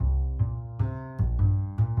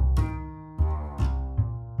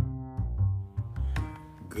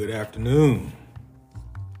Good afternoon.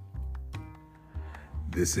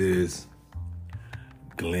 This is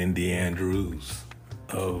Glenn DeAndrews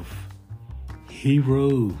of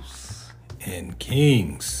Heroes and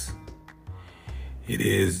Kings. It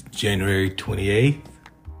is January 28th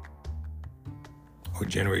or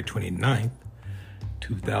January 29th,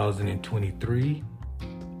 2023.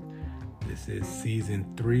 This is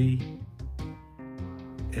season 3,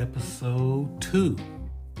 episode 2.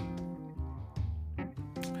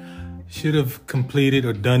 Should have completed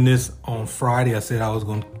or done this on Friday. I said I was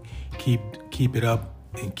going to keep it up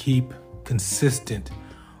and keep consistent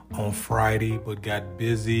on Friday, but got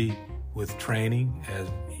busy with training. As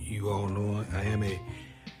you all know, I am a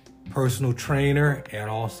personal trainer and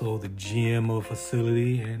also the GM of a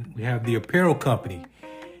facility, and we have the apparel company.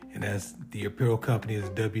 And that's the apparel company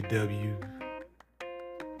is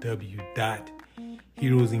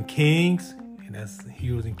www.heroesandkings, and that's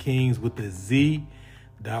Heroes and Kings with the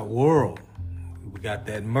Z.world. We got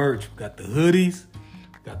that merch, we got the hoodies,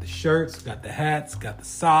 got the shirts, got the hats, got the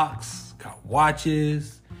socks, got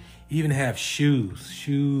watches, even have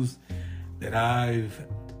shoes that I've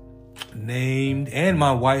named, and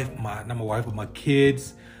my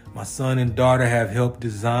kids, my son and daughter have helped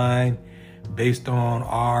design based on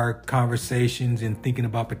our conversations and thinking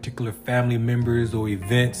about particular family members or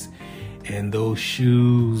events, and those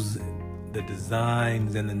shoes, the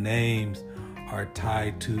designs and the names are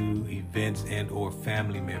tied to events and or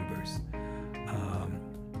family members.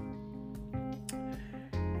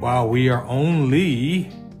 While we are only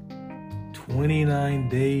 29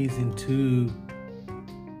 days into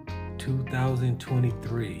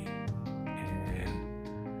 2023,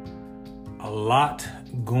 and a lot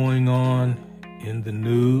going on in the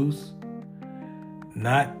news.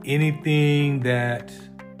 Not anything that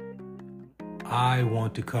I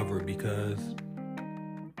want to cover because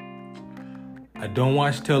I don't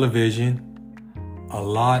watch television. A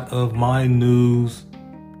lot of my news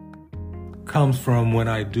comes from when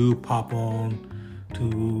I do pop on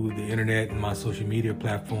to the internet and my social media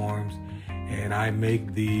platforms, and I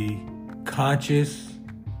make the conscious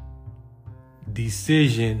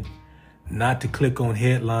decision not to click on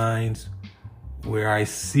headlines where I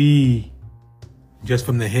see just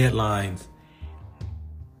from the headlines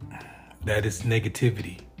that it's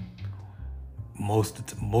negativity. Most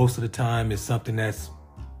of the time it's something that's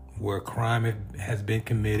where a crime has been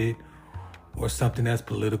committed or something that's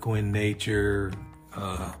political in nature,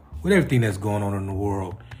 with everything that's going on in the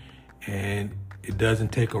world. And it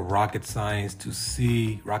doesn't take a rocket scientist to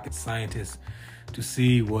see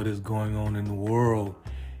what is going on in the world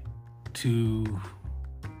to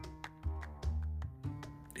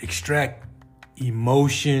extract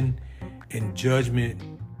emotion and judgment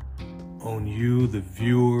on you, the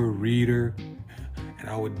viewer, reader, and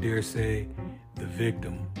I would dare say the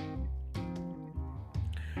victim.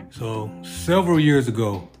 So several years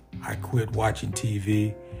ago, I quit watching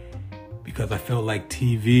TV because I felt like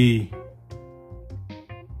TV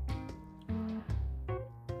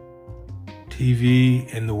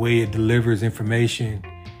and the way it delivers information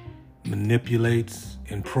manipulates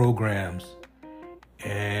and programs.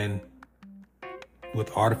 And with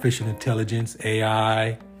artificial intelligence,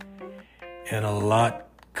 AI, and a lot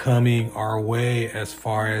coming our way as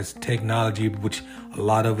far as technology, which a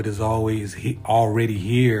lot of it is already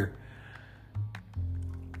here,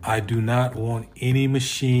 I do not want any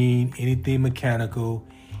machine, anything mechanical,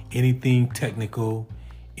 anything technical,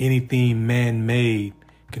 anything man-made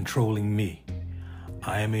controlling me.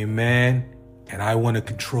 I am a man and I want to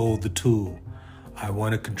control the tool. I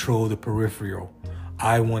want to control the peripheral.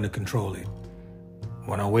 I want to control it.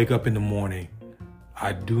 When I wake up in the morning,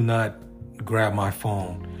 I do not grab my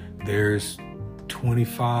phone. There's 15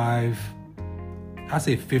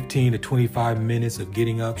 to 25 minutes of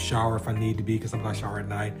getting up, shower if I need to be, because sometimes I shower at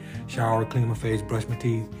night, shower, clean my face, brush my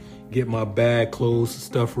teeth, get my bag, clothes,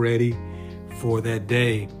 stuff ready for that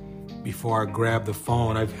day before I grab the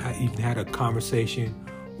phone. I've even had a conversation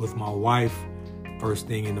with my wife first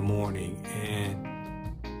thing in the morning, and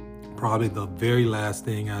probably the very last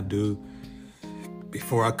thing I do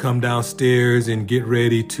before I come downstairs and get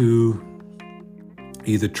ready to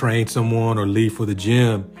either train someone or leave for the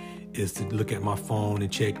gym is to look at my phone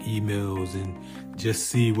and check emails and just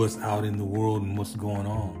see what's out in the world and what's going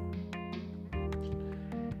on.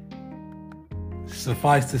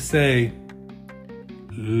 Suffice to say,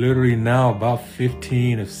 literally now about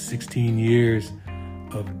 15 or 16 years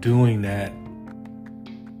of doing that,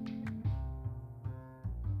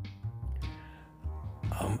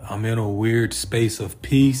 I'm in a weird space of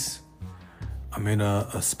peace. I'm in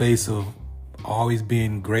a space of always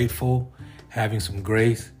being grateful, having some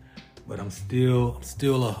grace, but I'm still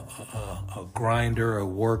a grinder, a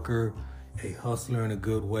worker, a hustler in a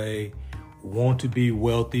good way. Want to be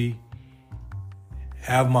wealthy.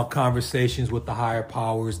 Have my conversations with the higher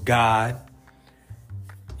powers, God.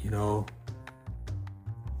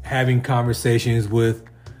 Having conversations with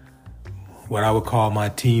what I would call my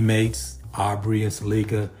teammates, Aubrey and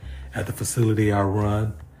Salika, at the facility I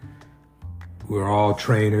run. We're all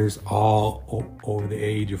trainers, all over the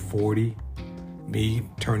age of 40. Me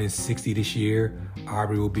turning 60 this year.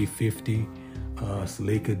 Aubrey will be 50.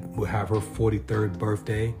 Salika will have her 43rd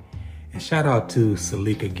birthday. And shout out to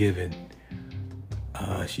Salika Given.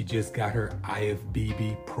 She just got her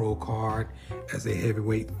IFBB Pro card as a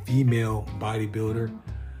heavyweight female bodybuilder.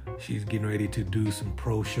 She's getting ready to do some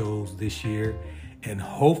pro shows this year. And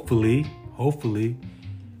hopefully,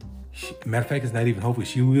 matter of fact, it's not even hopefully,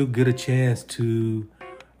 she will get a chance to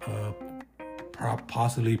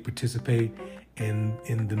possibly participate in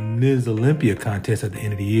the Ms. Olympia contest at the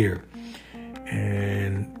end of the year.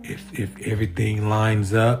 And if everything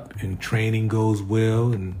lines up and training goes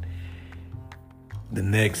well, and the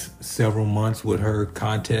next several months with her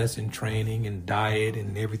contest and training and diet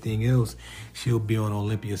and everything else, she'll be on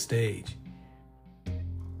Olympia stage.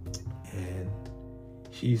 And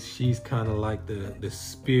she's kind of like the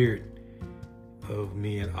spirit of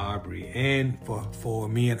me and Aubrey. And for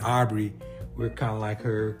me and Aubrey, we're kind of like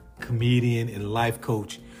her comedian and life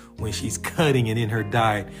coach when she's cutting and in her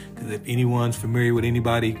diet. Because if anyone's familiar with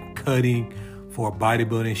anybody cutting for a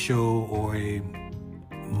bodybuilding show or a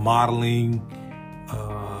modeling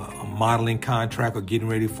contract or getting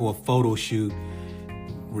ready for a photo shoot,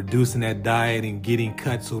 reducing that diet and getting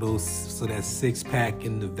cut so that six pack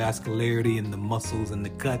and the vascularity and the muscles and the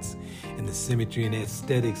cuts and the symmetry and the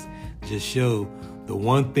aesthetics just show. The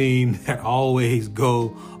one thing that always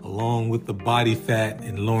go along with the body fat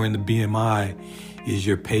and lowering the BMI is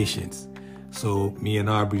your patience. So me and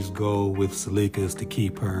Aubrey's goal with Salika is to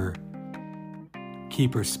keep her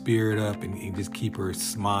spirit up and just keep her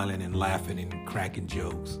smiling and laughing and cracking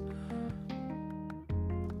jokes.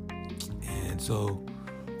 And so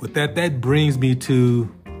with that brings me to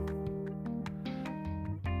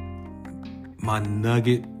my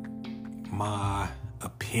nugget, my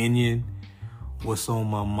opinion, what's on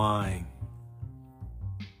my mind.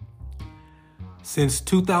 Since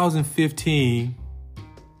 2015,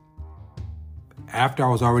 after I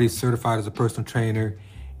was already certified as a personal trainer,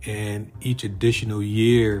 and every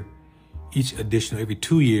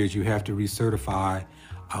 2 years you have to recertify,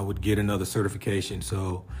 I would get another certification.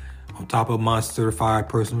 So on top of my certified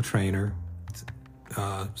personal trainer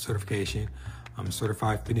certification, I'm a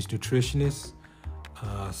certified fitness nutritionist,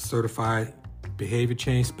 certified behavior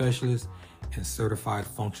change specialist, and certified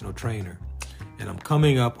functional trainer. And I'm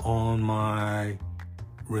coming up on my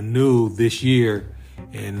renew this year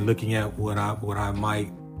and looking at what I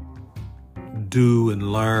might do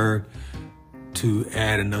and learn to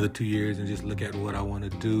add another 2 years, and just look at what I want to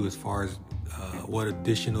do as far as what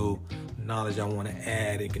additional knowledge I want to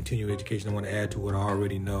add and continuing education I want to add to what I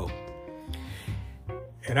already know.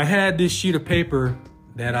 And I had this sheet of paper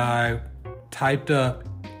that I typed up,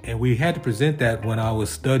 and we had to present that when I was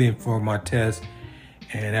studying for my test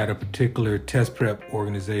and at a particular test prep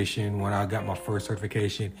organization when I got my first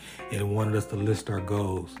certification, and wanted us to list our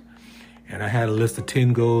goals. And I had a list of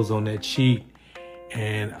 10 goals on that sheet.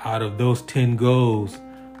 And out of those 10 goals,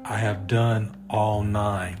 I have done all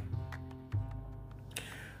 9.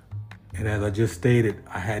 And as I just stated,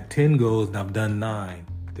 I had 10 goals and I've done 9.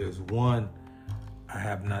 There's one I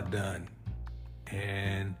have not done.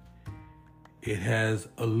 And it has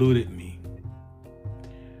eluded me.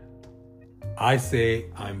 I say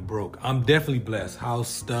I'm broke. I'm definitely blessed. House,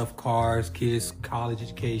 stuff, cars, kids, college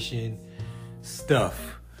education,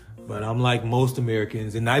 stuff. But I'm like most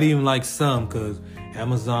Americans, and not even like some, because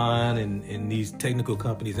Amazon and these technical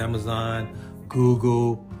companies, Amazon,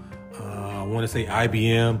 Google, I want to say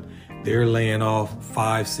IBM, they're laying off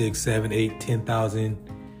 5, 6, 7, 8, 10,000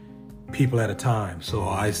 people at a time. So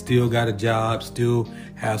I still got a job, still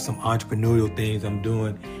have some entrepreneurial things I'm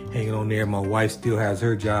doing, hanging on there. My wife still has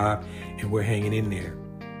her job, and we're hanging in there.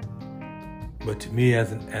 But to me,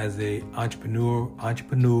 as a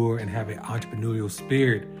entrepreneur and have an entrepreneurial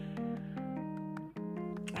spirit,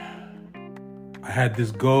 I had this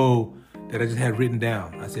goal that I just had written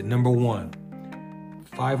down. I said, number 1,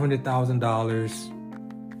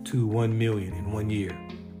 $500,000 to $1 million in 1 year.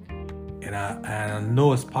 And I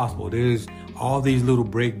know it's possible. There's all these little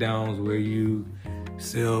breakdowns where you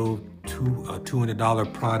sell a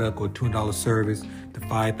 $200 product or $200 service to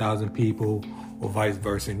 5,000 people or vice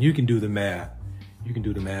versa. And you can do the math. You can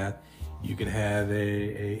have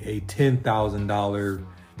a $10,000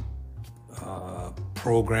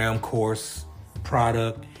 program, course,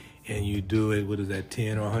 product, and you do it,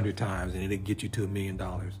 10 or 100 times, and it'll get you to $1 million.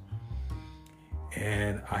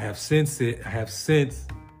 And I have since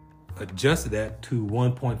adjusted that to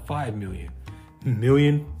 1.5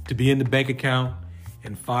 million to be in the bank account,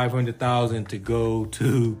 and 500,000 to go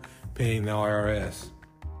to paying the IRS.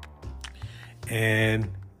 And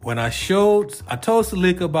when I told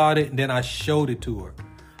Salika about it, and then I showed it to her.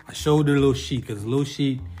 I showed her a little sheet, because a little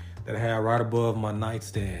sheet that I had right above my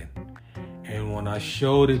nightstand. And when I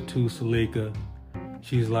showed it to Salika,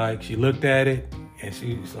 she looked at it, and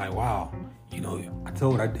she's like, wow, I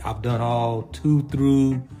told her I've done all 2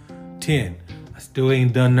 through 10. I still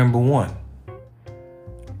ain't done number 1.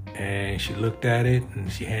 And she looked at it,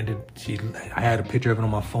 and I had a picture of it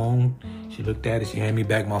on my phone. She looked at it, she handed me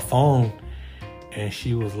back my phone, and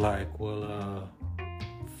she was like, well,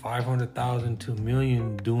 500,000 to $1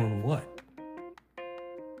 million doing what?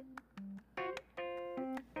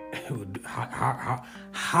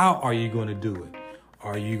 How are you going to do it?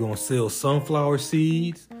 Are you going to sell sunflower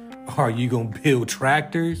seeds? Are you going to build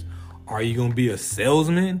tractors? Are you going to be a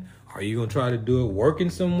salesman? Are you going to try to do it working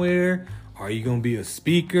somewhere? Are you going to be a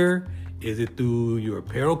speaker? Is it through your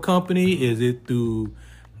apparel company? Is it through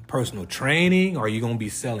personal training? Are you going to be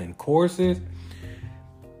selling courses?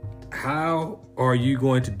 How are you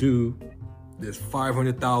going to do this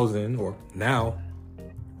 500,000 or now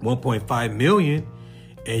 1.5 million,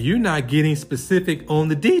 and you're not getting specific on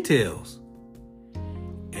the details?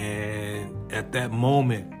 And at that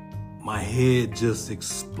moment, my head just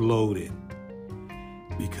exploded,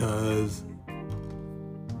 because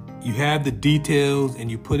you have the details, and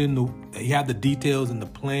you have the details and the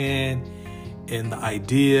plan and the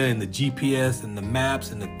idea and the GPS and the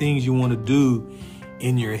maps and the things you want to do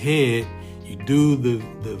in your head. You do the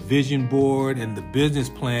vision board and the business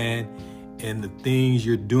plan and the things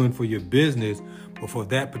you're doing for your business. But for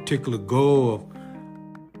that particular goal of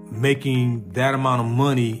making that amount of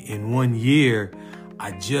money in 1 year,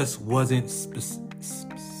 I just wasn't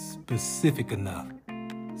specific enough.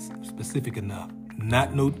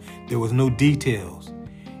 There was no details.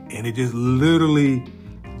 And it just literally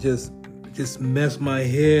just messed my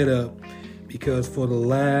head up, because for the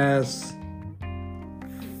last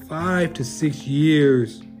 5 to 6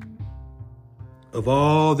 years of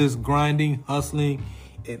all this grinding, hustling,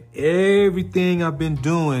 and everything I've been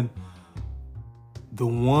doing, the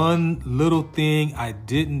one little thing I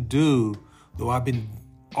didn't do, though I've been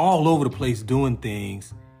all over the place doing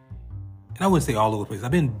things, and I wouldn't say all over the place,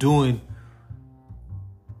 I've been doing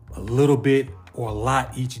a little bit or a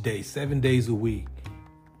lot each day, 7 days a week.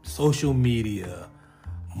 Social media,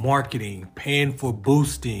 marketing, paying for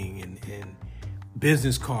boosting, and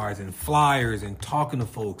business cards and flyers, and talking to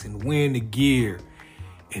folks and wearing the gear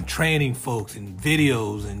and training folks and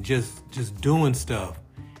videos and just doing stuff.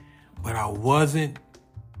 But I wasn't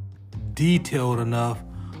detailed enough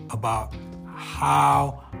about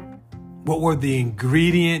what were the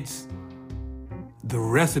ingredients, the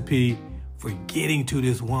recipe for getting to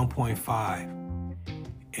this 1.5.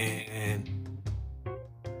 And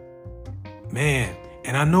man,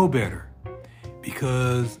 and I know better,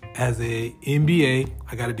 because as a MBA,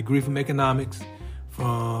 I got a degree from economics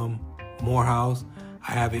from Morehouse.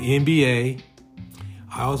 I have an MBA.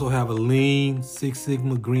 I also have a Lean Six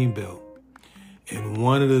Sigma Green Belt. And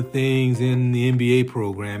one of the things in the MBA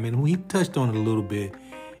program, and we touched on it a little bit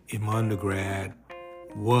in my undergrad,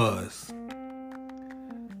 was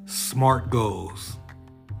SMART goals.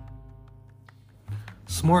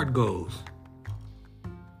 SMART goals.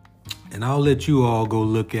 And I'll let you all go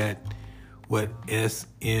look at what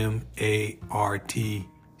S.M.A.R.T.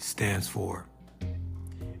 stands for.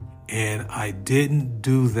 And I didn't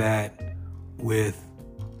do that with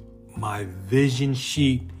my vision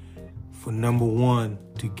sheet for number 1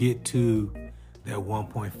 to get to that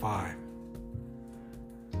 1.5.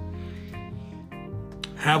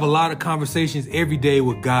 Have a lot of conversations every day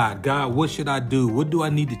with God. God, what should I do? What do I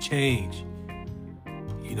need to change?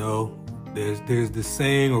 There's the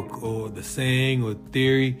saying or the saying or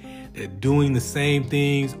theory that doing the same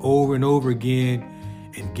things over and over again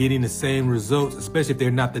and getting the same results, especially if they're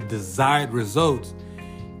not the desired results,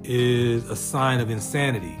 is a sign of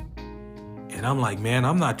insanity. And I'm like, man,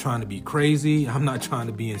 I'm not trying to be crazy. I'm not trying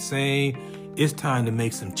to be insane. It's time to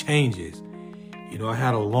make some changes. I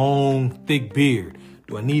had a long, thick beard.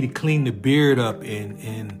 Do I need to clean the beard up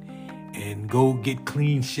and go get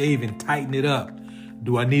clean shaven, tighten it up?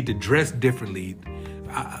 Do I need to dress differently? Do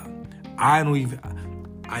I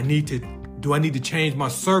need to change my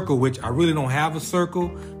circle, which I really don't have a circle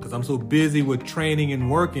because I'm so busy with training and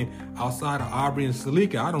working. outside of Aubrey and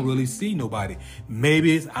Salika, I don't really see nobody.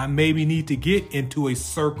 Maybe I need to get into a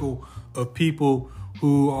circle of people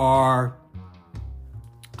who are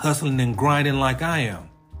hustling and grinding like I am.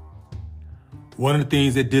 One of the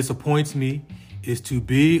things that disappoints me is to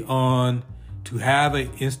have an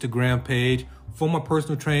Instagram page for my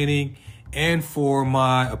personal training and for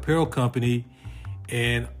my apparel company.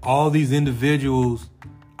 And all these individuals,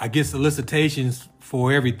 I get solicitations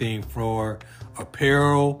for everything, for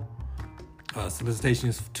apparel,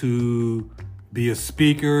 solicitations to be a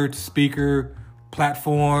speaker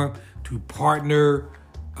platform, to partner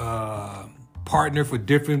for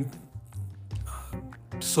different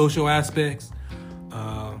social aspects.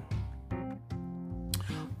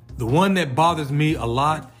 The one that bothers me a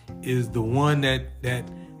lot is the one that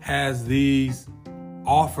has these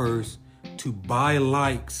offers to buy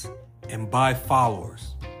likes and buy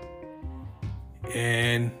followers.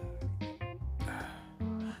 And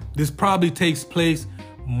this probably takes place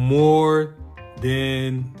more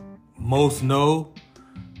than most know.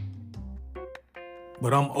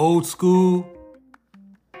 But I'm old school,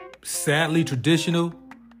 sadly traditional.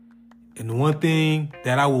 And the one thing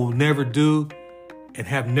that I will never do and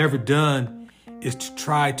have never done is to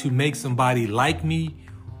try to make somebody like me,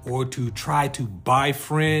 or to try to buy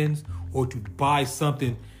friends, or to buy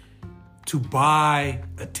something, to buy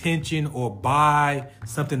attention, or buy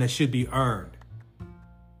something that should be earned.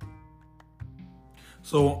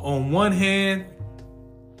 So on one hand,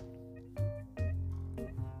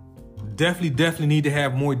 definitely need to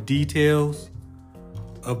have more details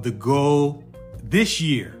of the goal this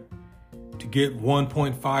year to get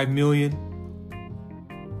 $1.5 million.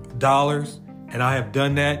 And I have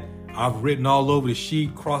done that. I've written all over the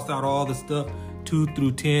sheet, crossed out all the stuff 2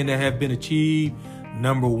 through 10 that have been achieved.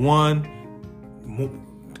 Number 1,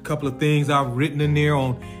 a couple of things I've written in there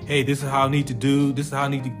on, hey, this is how I need to do. This is how I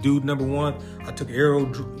need to do. Number 1, I took an arrow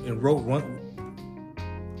and wrote one.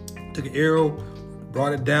 Took an arrow,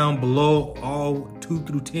 brought it down below all 2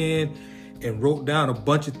 through 10, and wrote down a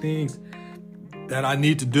bunch of things that I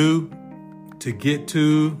need to do to get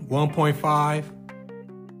to 1.5.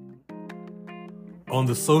 On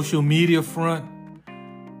the social media front,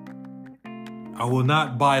 I will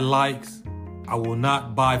not buy likes. I will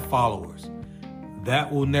not buy followers. That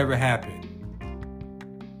will never happen.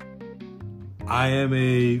 I am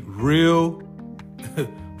a real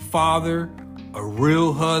father, a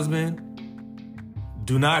real husband.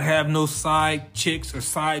 Do not have no side chicks or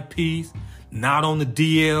side piece. Not on the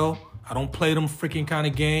DL. I don't play them freaking kind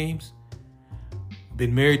of games.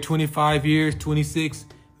 Been married 25 years, 26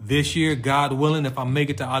 this year, God willing. If I make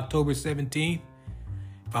it to October 17th,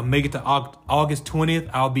 if I make it to August 20th,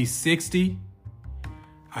 I'll be 60.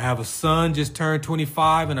 I have a son just turned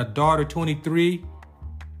 25 and a daughter 23.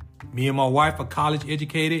 Me and my wife are college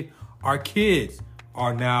educated. Our kids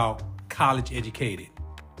are now college educated.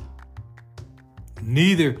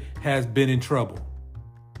 Neither has been in trouble.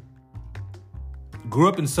 Grew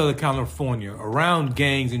up in Southern California, around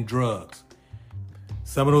gangs and drugs.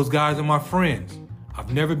 Some of those guys are my friends.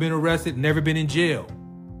 I've never been arrested, never been in jail.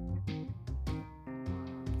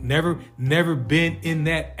 Never been in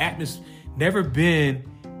that atmosphere, never been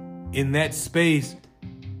in that space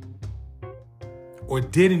or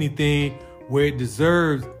did anything where it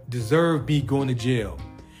deserved me going to jail.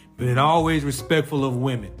 Been always respectful of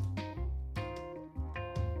women.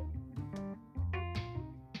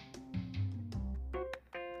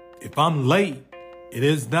 If I'm late, it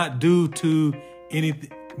is not due to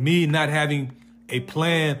me not having a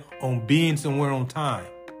plan on being somewhere on time.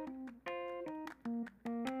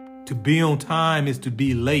 To be on time is to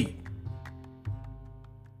be late.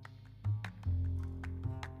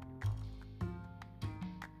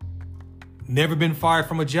 Never been fired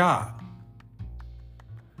from a job.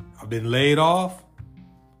 I've been laid off.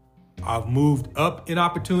 I've moved up in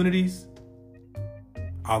opportunities.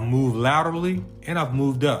 I've moved laterally and I've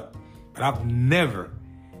moved up. But I've never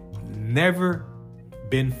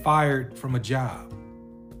been fired from a job.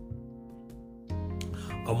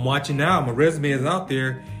 I'm watching now, my resume is out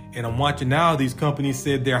there, and I'm watching now these companies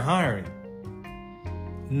said they're hiring.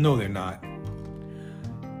 No, they're not.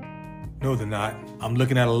 No, they're not. I'm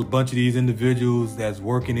looking at a bunch of these individuals that's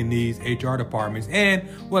working in these HR departments. And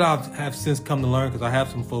what I have since come to learn, because I have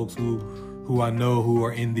some folks who I know who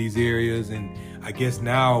are in these areas, and I guess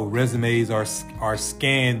now resumes are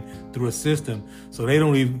scanned through a system, so they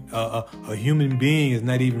don't even a human being is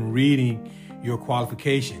not even reading your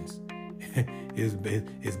qualifications.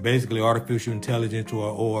 It's basically artificial intelligence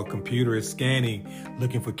or a computer is scanning,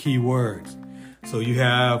 looking for keywords. So you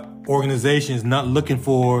have organizations not looking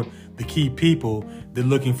for the key people, they're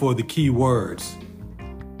looking for the keywords.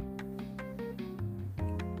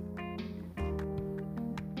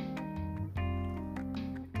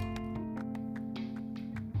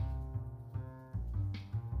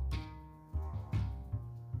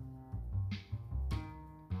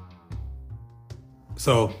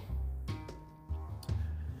 So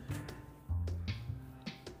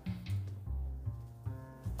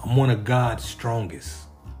I'm one of God's strongest.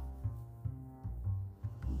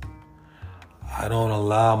 I don't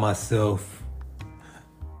allow myself,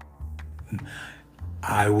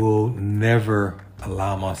 I will never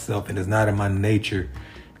allow myself, and it's not in my nature,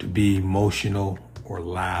 to be emotional or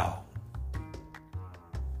loud.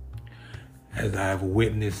 As I have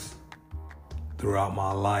witnessed throughout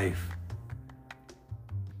my life,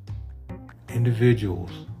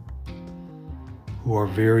 individuals who are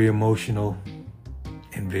very emotional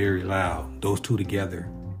and very loud, those two together,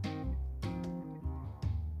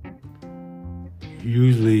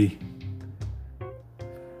 usually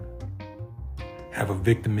have a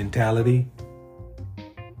victim mentality,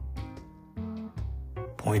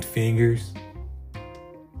 point fingers,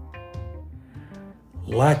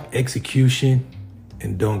 lack execution,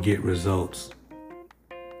 and don't get results.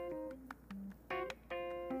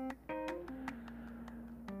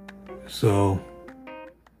 So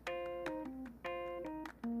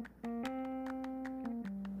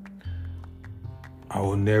I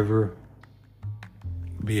will never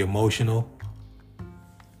be emotional,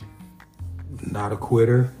 not a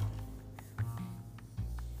quitter.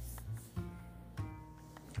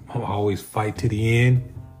 I'll always fight to the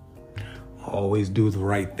end, always do the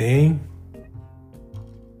right thing.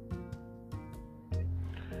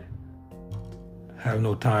 Have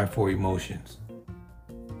no time for emotions.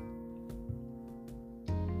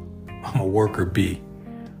 I'm a worker bee.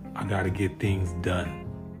 I gotta get things done.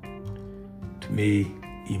 To me,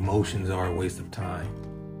 emotions are a waste of time.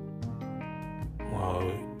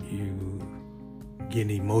 While you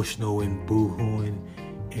getting emotional and boo-hooing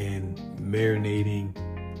and marinating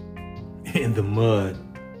in the mud,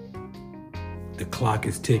 the clock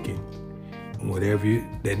is ticking. And whatever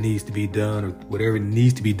that needs to be done, or whatever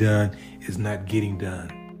needs to be done, is not getting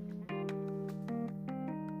done.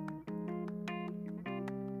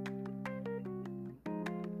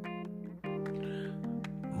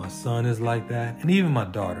 My son is like that, and even my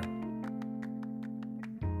daughter.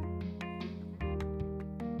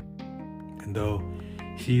 And though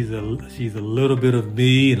she's a little bit of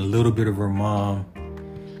me and a little bit of her mom,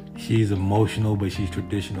 she's emotional, but she's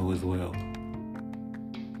traditional as well.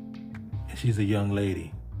 And she's a young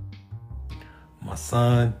lady. My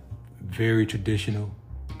son, very traditional,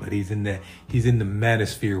 but he's in the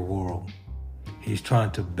manosphere world. He's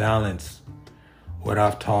trying to balance what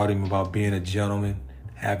I've taught him about being a gentleman,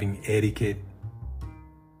 having etiquette,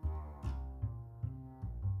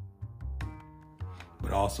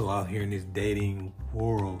 but also out here in this dating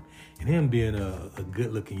world, and him being a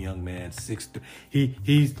good-looking young man, 6'3".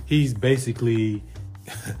 He's basically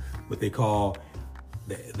what they call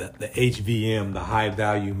the HVM, the high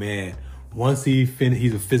value man. Once he's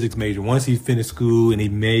a physics major. Once he's finished school, and he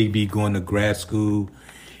may be going to grad school,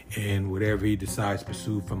 and whatever he decides to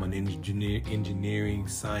pursue from an engineering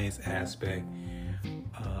science aspect.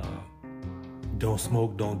 Don't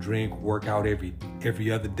smoke, don't drink, work out every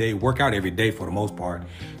other day. Work out every day for the most part,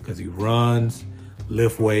 because he runs,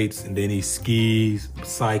 lift weights, and then he skis,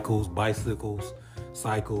 bicycles,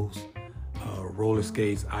 cycles, roller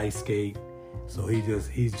skates, ice skate. So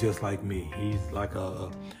he's just like me. He's like a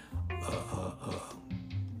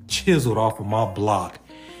chiseled off of my block,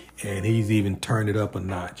 and he's even turned it up a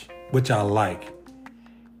notch, which I like,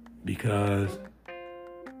 because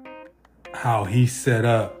how he's set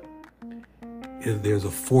up, there's a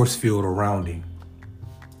force field around him.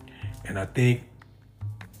 And I think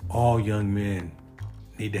all young men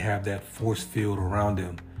need to have that force field around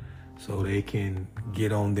them so they can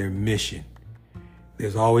get on their mission.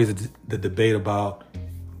 There's always the debate about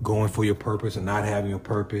going for your purpose and not having a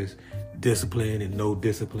purpose, discipline and no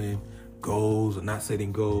discipline, goals or not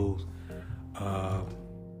setting goals. I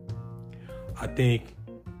think,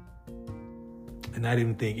 and I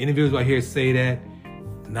didn't think, individuals out here say that,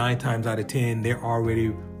 9 times out of 10, they're already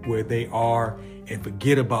where they are, and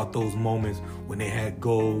forget about those moments when they had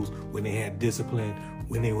goals, when they had discipline,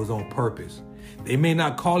 when they was on purpose. They may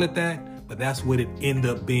not call it that, but that's what it ended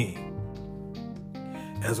up being.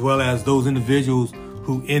 As well as those individuals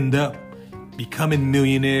who end up becoming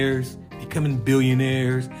millionaires, becoming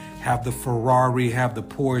billionaires, have the Ferrari, have the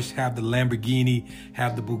Porsche, have the Lamborghini,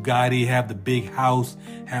 have the Bugatti, have the big house,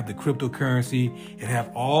 have the cryptocurrency, and have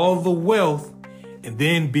all the wealth, and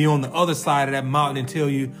then be on the other side of that mountain and tell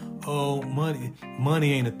you, oh, money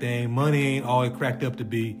ain't a thing. Money ain't all it cracked up to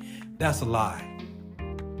be. That's a lie.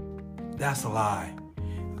 That's a lie.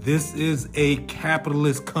 This is a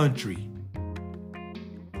capitalist country.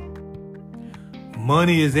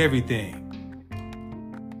 Money is everything.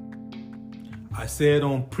 I said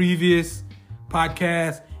on previous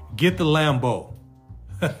podcast, get the Lambo.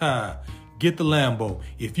 Get the Lambo.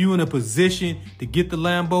 If you're in a position to get the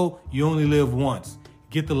Lambo, you only live once.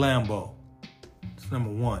 Get the Lambo. That's number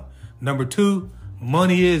one. Number two,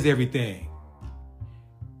 money is everything.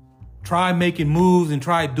 Try making moves and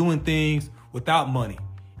try doing things without money.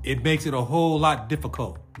 It makes it a whole lot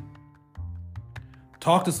difficult.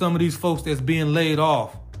 Talk to some of these folks that's being laid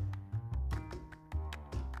off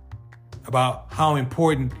about how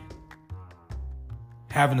important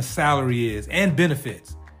having a salary is and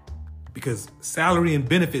benefits. Because salary and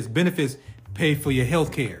benefits pay for your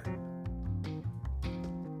health care.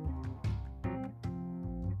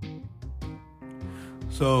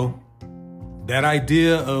 So that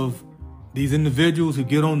idea of these individuals who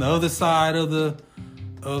get on the other side of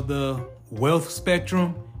the wealth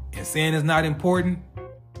spectrum and saying it's not important,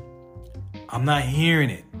 I'm not hearing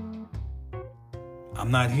it.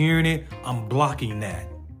 I'm not hearing it. I'm blocking that.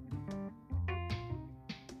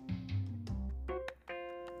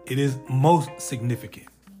 It is most significant.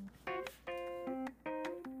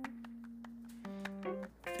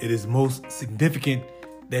 It is most significant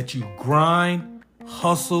that you grind,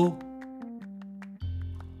 hustle,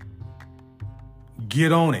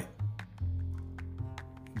 get on it.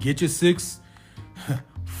 Get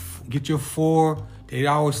your 4 to 8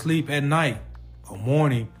 hours sleep at night or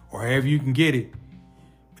morning or however you can get it.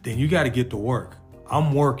 But then you got to get to work.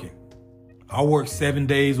 I'm working. I work 7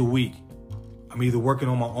 days a week. I'm either working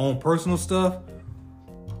on my own personal stuff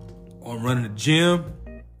or I'm running a gym,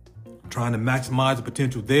 trying to maximize the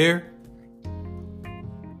potential there.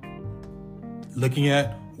 Looking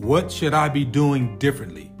at what should I be doing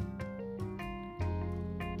differently.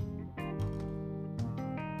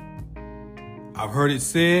 I've heard it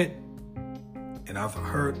said, and I've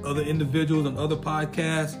heard other individuals on other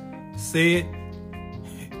podcasts say it,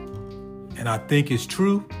 and I think it's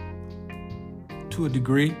true to a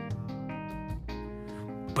degree.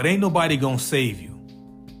 But ain't nobody gonna save you.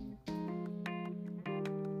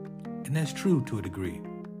 And that's true to a degree.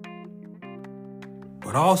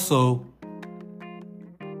 But also,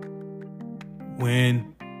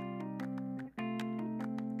 when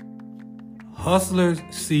hustlers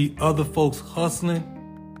see other folks hustling,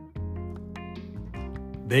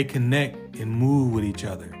 they connect and move with each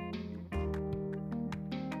other.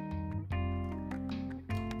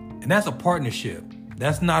 And that's a partnership.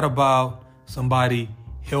 That's not about somebody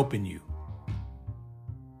helping you.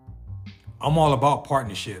 I'm all about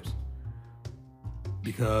partnerships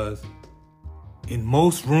because in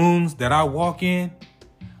most rooms that I walk in,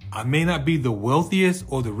 I may not be the wealthiest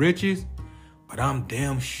or the richest, but I'm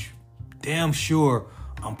damn sure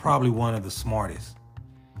I'm probably one of the smartest.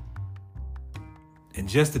 And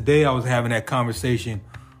just today I was having that conversation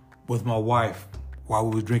with my wife while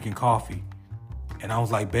we were drinking coffee. And I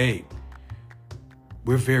was like, babe,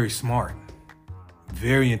 we're very smart.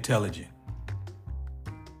 Very intelligent.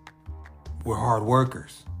 We're hard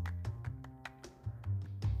workers.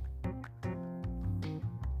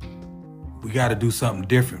 We got to do something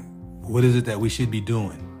different. What is it that we should be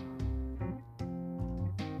doing?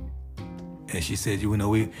 And she said, you know,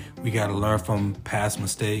 we got to learn from past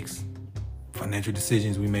mistakes, financial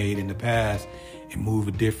decisions we made in the past, and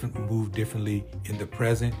move differently in the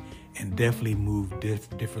present, and definitely move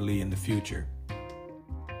differently in the future.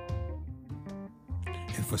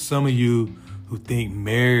 And for some of you who think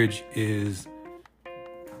marriage is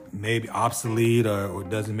maybe obsolete or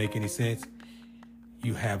doesn't make any sense,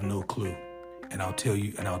 you have no clue. And I'll tell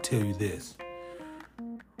you this.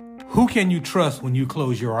 Who can you trust when you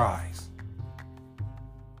close your eyes?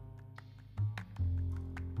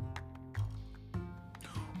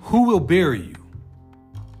 Who will bury you?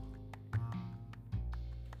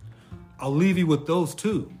 I'll leave you with those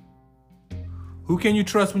two. Who can you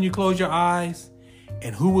trust when you close your eyes?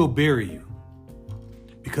 And who will bury you?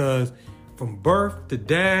 Because from birth to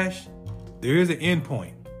dash, there is an end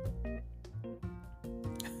point.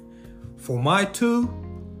 For my two,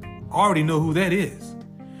 I already know who that is.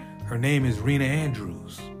 Her name is Rena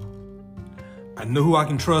Andrews. I know who I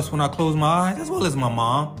can trust when I close my eyes, as well as my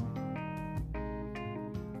mom.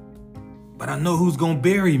 But I know who's gonna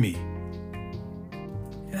bury me.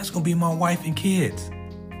 And that's gonna be my wife and kids.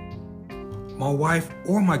 My wife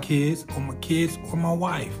or my kids or my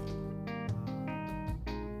wife.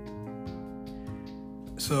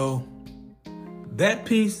 So that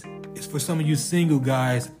piece is for some of you single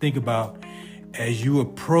guys to think about as you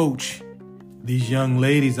approach these young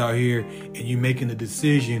ladies out here and you're making a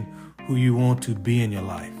decision who you want to be in your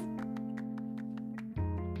life.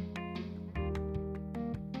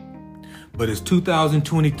 But it's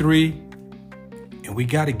 2023 and we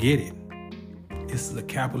got to get it. This is a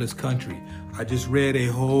capitalist country. I just read a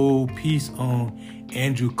whole piece on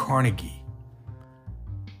Andrew Carnegie.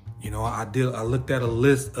 You know, I looked at a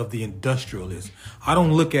list of the industrialists. I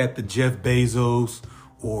don't look at the Jeff Bezos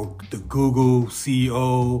or the Google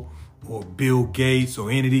CEO or Bill Gates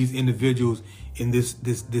or any of these individuals in this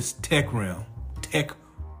tech realm, tech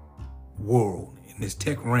world, in this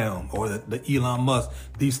tech realm, or the Elon Musk,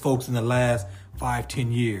 these folks in the last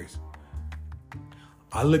 5-10 years.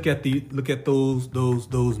 I look at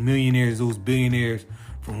those millionaires, those billionaires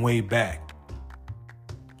from way back.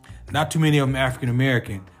 Not too many of them African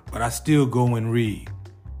American, but I still go and read.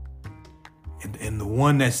 And the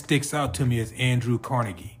one that sticks out to me is Andrew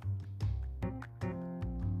Carnegie.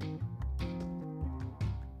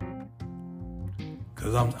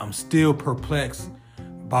 Because I'm still perplexed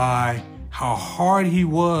by how hard he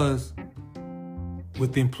was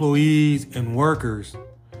with employees and workers,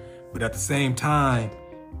 but at the same time,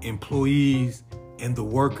 employees and the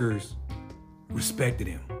workers respected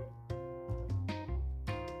him.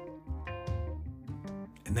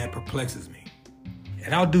 And that perplexes me.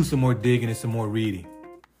 And I'll do some more digging and some more reading.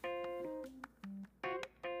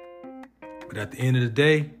 But at the end of the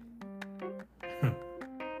day,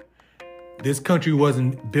 this country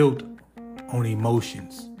wasn't built on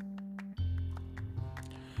emotions.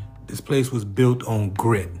 This place was built on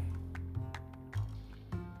grit.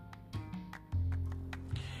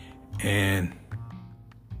 And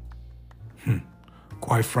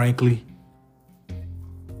quite frankly,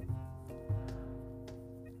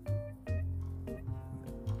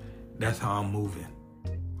 that's how I'm moving.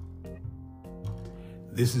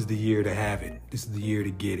 This is the year to have it. This is the year to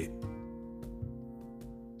get it.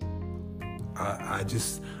 I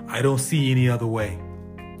don't see any other way.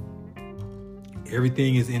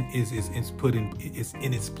 Everything is in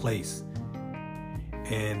its place.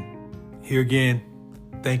 And here again,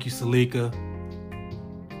 thank you, Salika,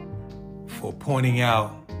 for pointing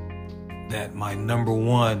out that my number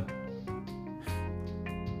one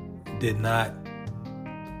did not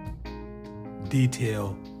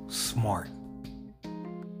detail SMART.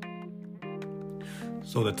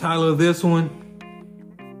 So the title of this one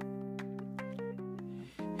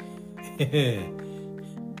is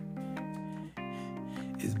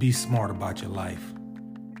Be Smart About Your Life.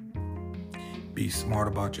 Be smart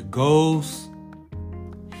about your goals.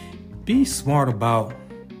 Be smart about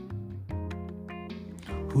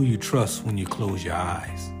who you trust when you close your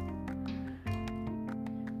eyes.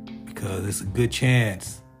 Because it's a good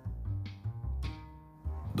chance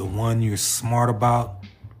the one you're smart about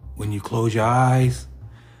when you close your eyes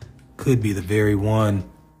could be the very one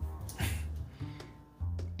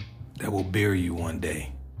that will bury you one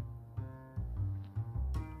day.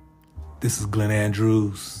 This is Glenn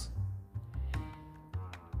Andrews.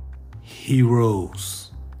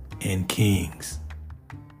 Heroes and Kings.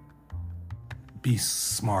 Be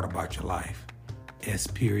smart about your life.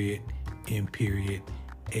 S.M.A.R.T.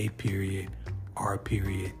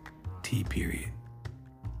 A.R.T.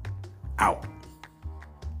 Out.